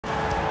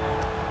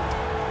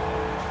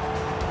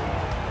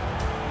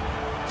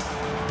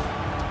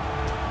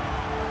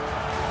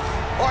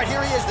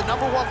here he is, the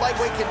 #1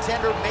 lightweight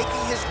contender,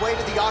 making his way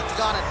to the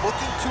octagon and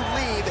looking to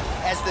lead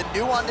as the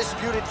new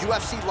undisputed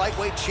UFC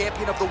lightweight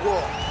champion of the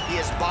world. He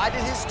has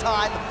bided his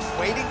time,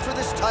 waiting for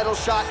this title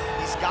shot.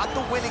 He's got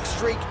the winning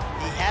streak.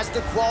 He has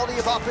the quality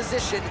of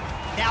opposition.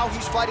 Now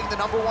he's fighting the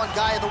 #1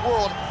 guy in the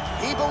world.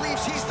 He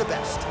believes he's the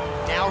best.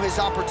 Now his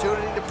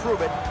opportunity to prove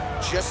it,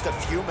 just a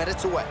few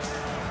minutes away.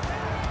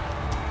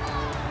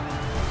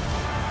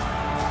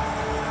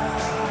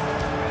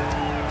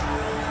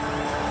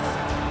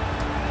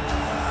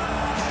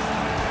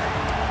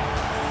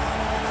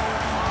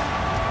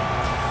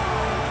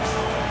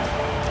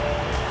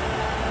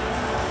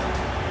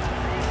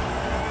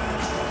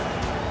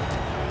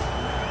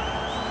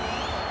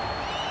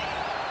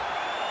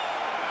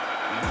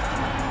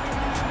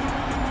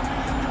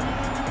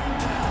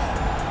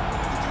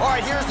 All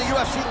right, here's the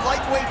UFC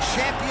lightweight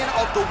champion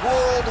of the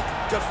world,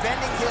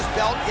 defending his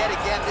belt yet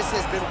again. This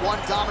has been one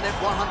dominant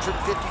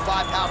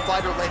 155-pound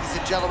fighter, ladies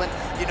and gentlemen.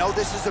 You know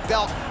this is a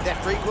belt that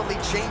frequently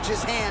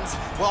changes hands.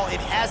 Well, it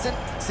hasn't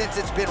since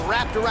it's been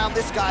wrapped around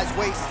this guy's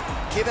waist.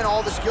 Given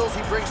all the skills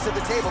he brings to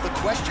the table, the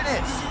question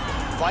is,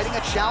 fighting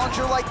a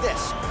challenger like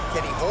this,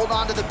 can he hold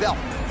on to the belt?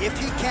 If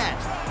he can,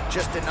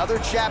 just another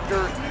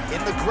chapter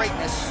in the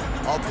greatness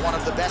of one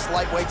of the best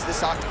lightweights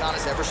this octagon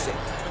has ever seen.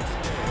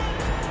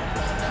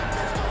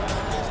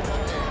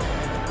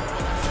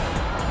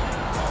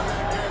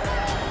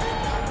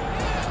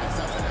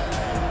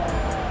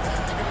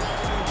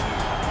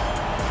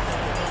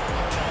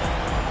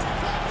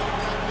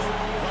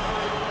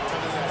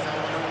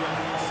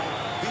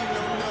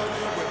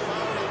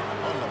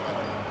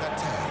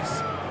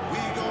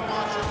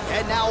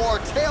 And now our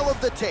tale of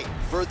the tape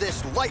for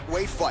this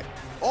lightweight fight.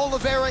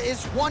 Oliveira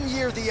is 1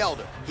 year the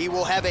elder. He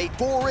will have a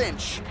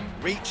 4-inch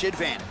reach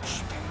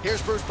advantage.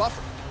 Here's Bruce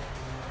Buffer.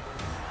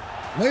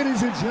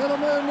 Ladies and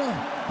gentlemen,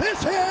 this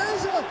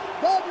is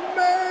the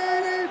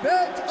main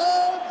event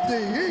of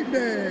the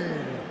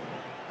evening.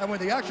 And when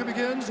the action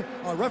begins,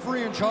 our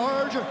referee in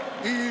charge,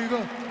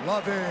 Yves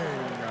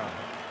Lavigne.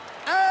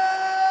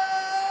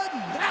 And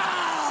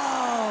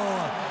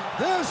now,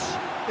 this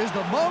is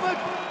the moment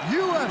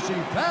UFC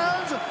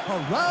fans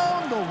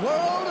around the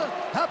world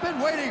have been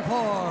waiting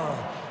for.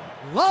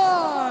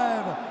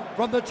 Live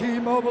from the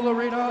T-Mobile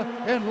Arena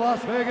in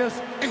Las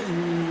Vegas, it's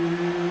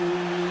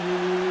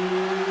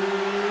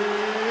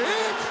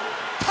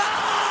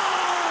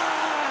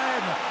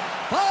time!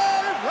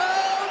 5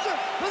 rounds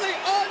for the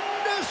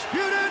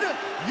undisputed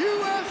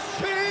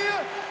UFC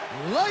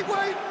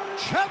Lightweight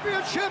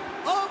Championship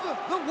of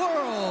the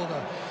world.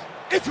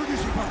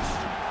 Introducing first,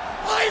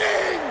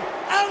 fighting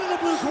out of the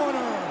blue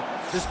corner.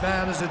 This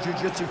man is a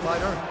jiu-jitsu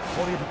fighter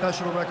holding a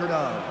professional record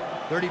of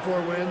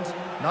 34 wins,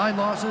 9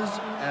 losses,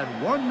 and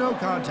 1 no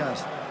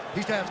contest.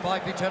 He stands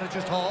 5 feet 10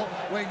 inches tall,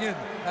 weighing in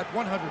at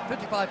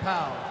 155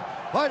 pounds.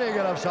 Fighting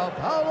out of Sao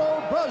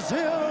Paulo,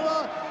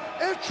 Brazil,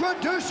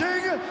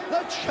 introducing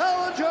the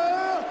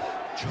challenger,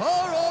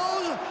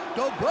 Charles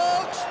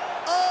Dobrok's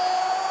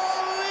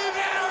Oliveira!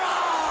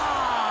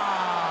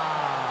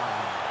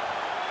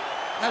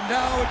 And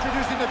now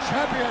introducing the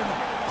champion,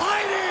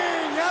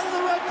 fighting out of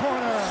the red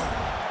corner.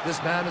 This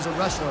man is a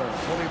wrestler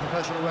holding a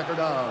professional record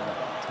of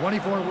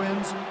 24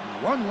 wins,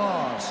 1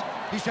 loss.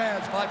 He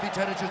stands 5 feet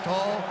 10 inches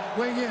tall,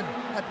 weighing in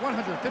at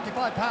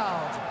 155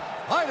 pounds.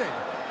 Fighting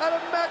out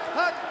of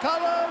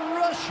Makhachev,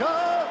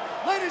 Russia,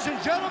 ladies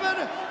and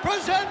gentlemen,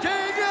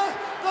 presenting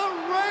the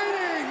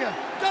reigning,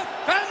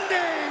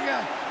 defending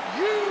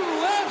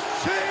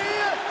UFC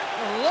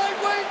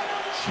lightweight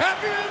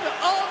champion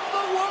of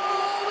the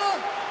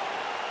world,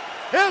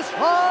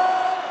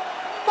 Islam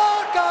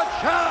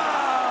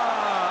Makhachev.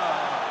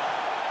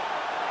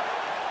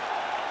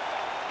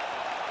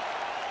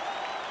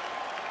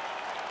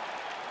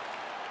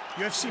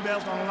 UFC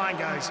belt on the line,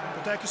 guys.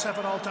 Protect yourself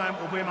at all time,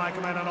 obey my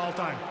command at all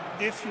time.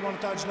 If you want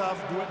to touch glove,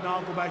 do it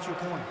now, go back to your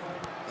corner.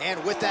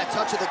 And with that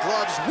touch of the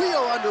gloves, we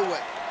are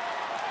underway.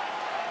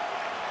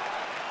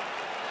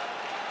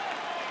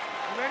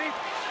 You ready?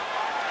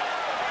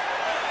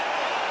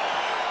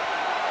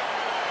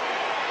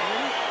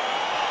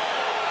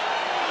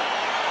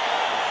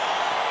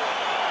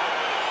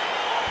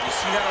 You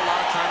see that a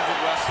lot of times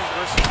with wrestlers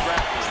versus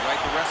grapplers,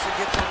 right? The wrestler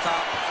gets on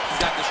top, he's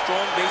got the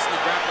strong base and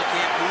the grappler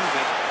can't move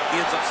it. He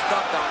ends up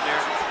stuck down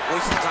there,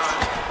 wasting time.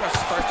 The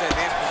wrestler starts to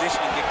advance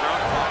position and get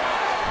grounded.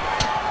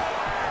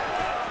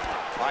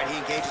 All right, he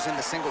engages in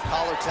the single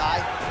collar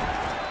tie.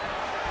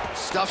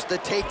 Stuffs the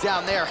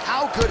takedown there.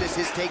 How good is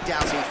his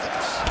takedown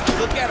defense?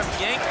 Look at him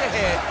yank the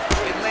head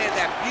and land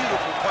that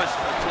beautiful punch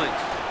from the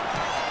clinch.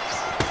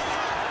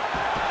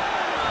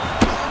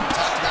 We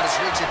talked about his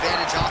reach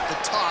advantage off the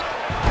top.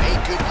 Made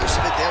good use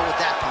of it there with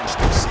that punch,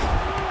 DC.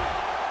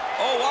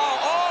 Oh, wow,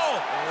 oh!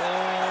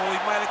 Oh, he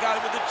might have got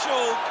him with a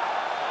choke.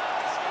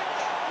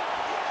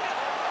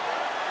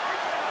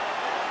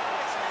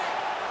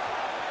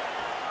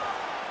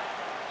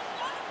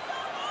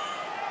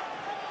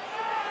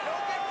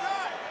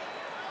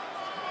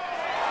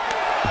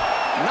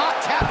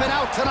 Not tapping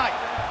out tonight.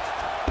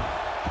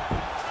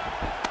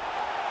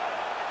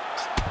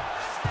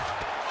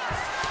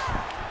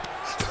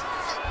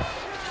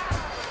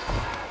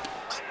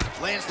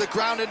 Lands the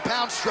ground and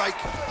pound strike.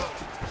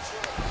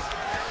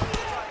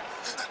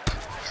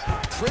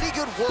 Pretty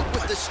good work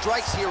with the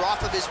strikes here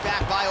off of his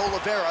back by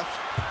Oliveira.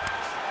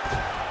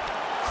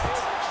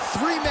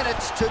 3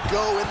 minutes to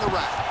go in the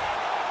round.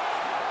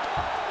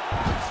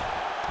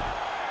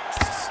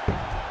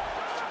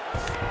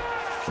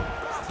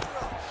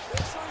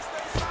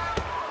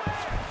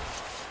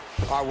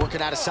 All right,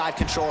 working out of side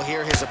control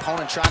here. His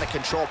opponent trying to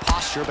control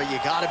posture, but you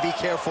got to be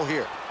careful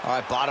here. All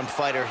right, bottom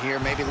fighter here,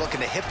 maybe looking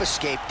to hip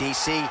escape,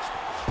 DC.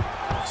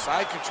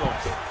 Side control.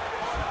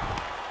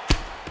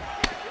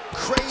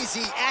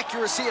 Crazy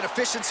accuracy and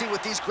efficiency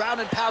with these ground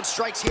and pound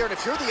strikes here. And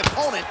if you're the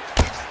opponent,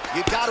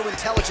 you got to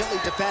intelligently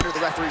defend or the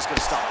referee's going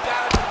to stop. You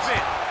got to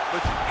defend,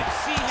 but you can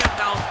see him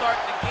now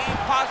starting to gain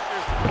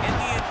posture, and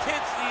the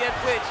intensity at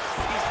which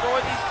he's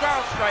throwing these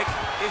ground strikes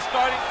is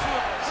starting to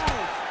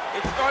improve.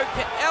 It's starting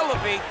to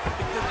elevate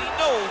because he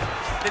knows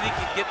that he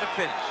can get the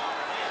finish.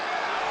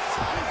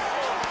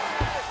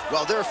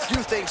 Well, there are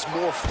few things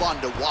more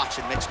fun to watch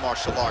in mixed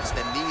martial arts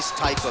than these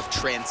type of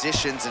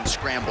transitions and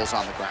scrambles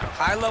on the ground.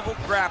 High-level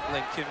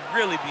grappling can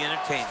really be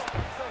entertaining.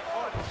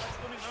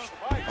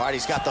 All right,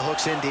 he's got the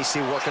hooks in,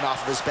 DC, working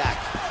off of his back.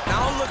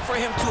 Now look for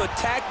him to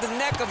attack the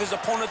neck of his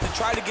opponent to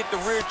try to get the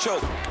rear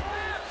choke.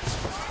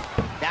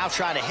 Now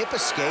trying to hip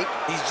escape.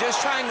 He's just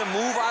trying to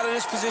move out of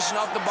this position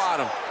off the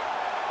bottom.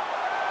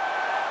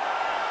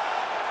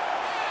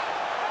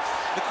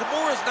 The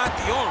Kimura is not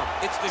the arm,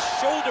 it's the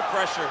shoulder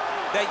pressure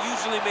that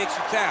usually makes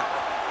you tap.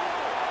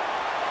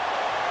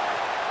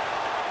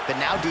 But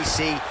now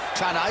DC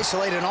trying to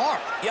isolate an arm.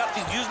 Yep,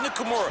 he's using the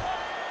Kimura.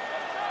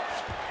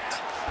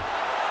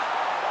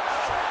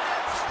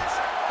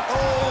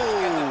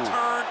 Oh! Get the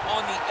turn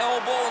on the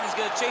elbow, and he's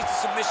gonna chase the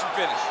submission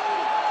finish.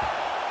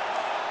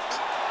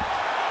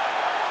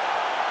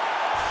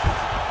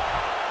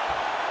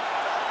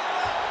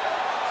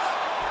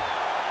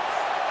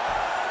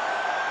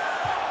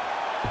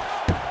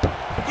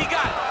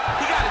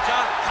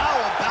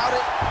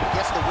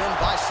 Gets the win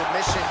by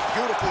submission.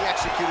 Beautifully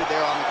executed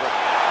there on the ground.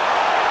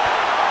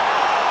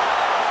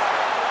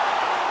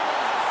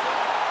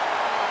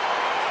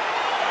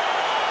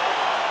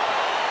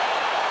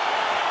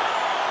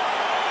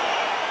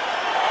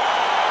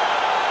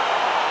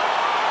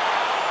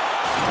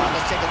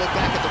 Let's take a look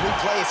back at the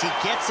replay as he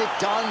gets it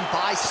done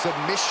by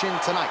submission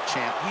tonight,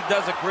 champ. He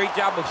does a great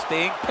job of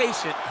staying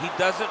patient. He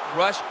doesn't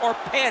rush or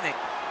panic.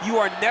 You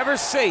are never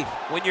safe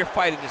when you're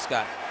fighting this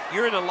guy.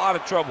 You're in a lot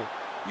of trouble.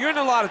 You're in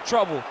a lot of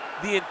trouble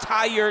the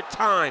entire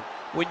time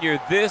when you're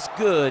this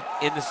good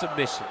in the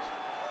submissions.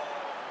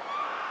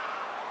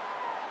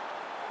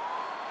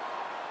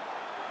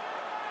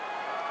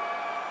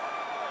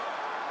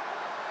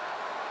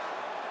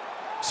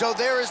 So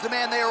there is the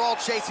man they are all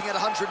chasing at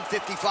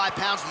 155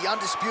 pounds, the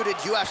undisputed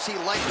UFC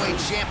lightweight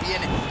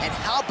champion. And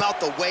how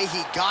about the way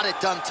he got it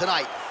done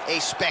tonight?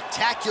 A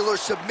spectacular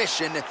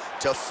submission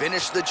to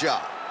finish the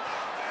job.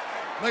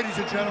 Ladies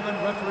and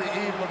gentlemen, referee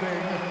Yves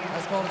Levine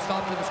has called a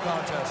stop to this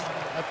contest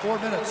at 4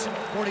 minutes,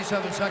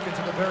 47 seconds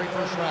in the very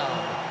first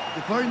round,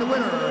 declaring the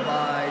winner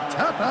by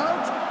tap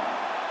out,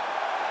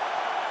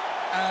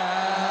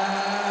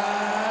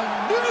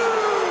 and new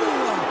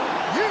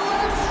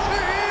UFC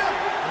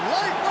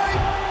lightweight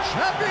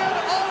champion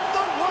of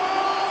the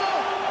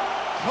world,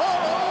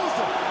 Charles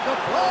the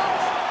Bronx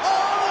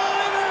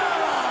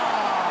Oliveira.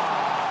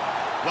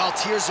 Well,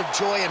 tears of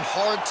joy and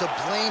hard to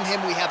blame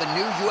him. We have a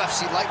new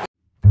UFC lightweight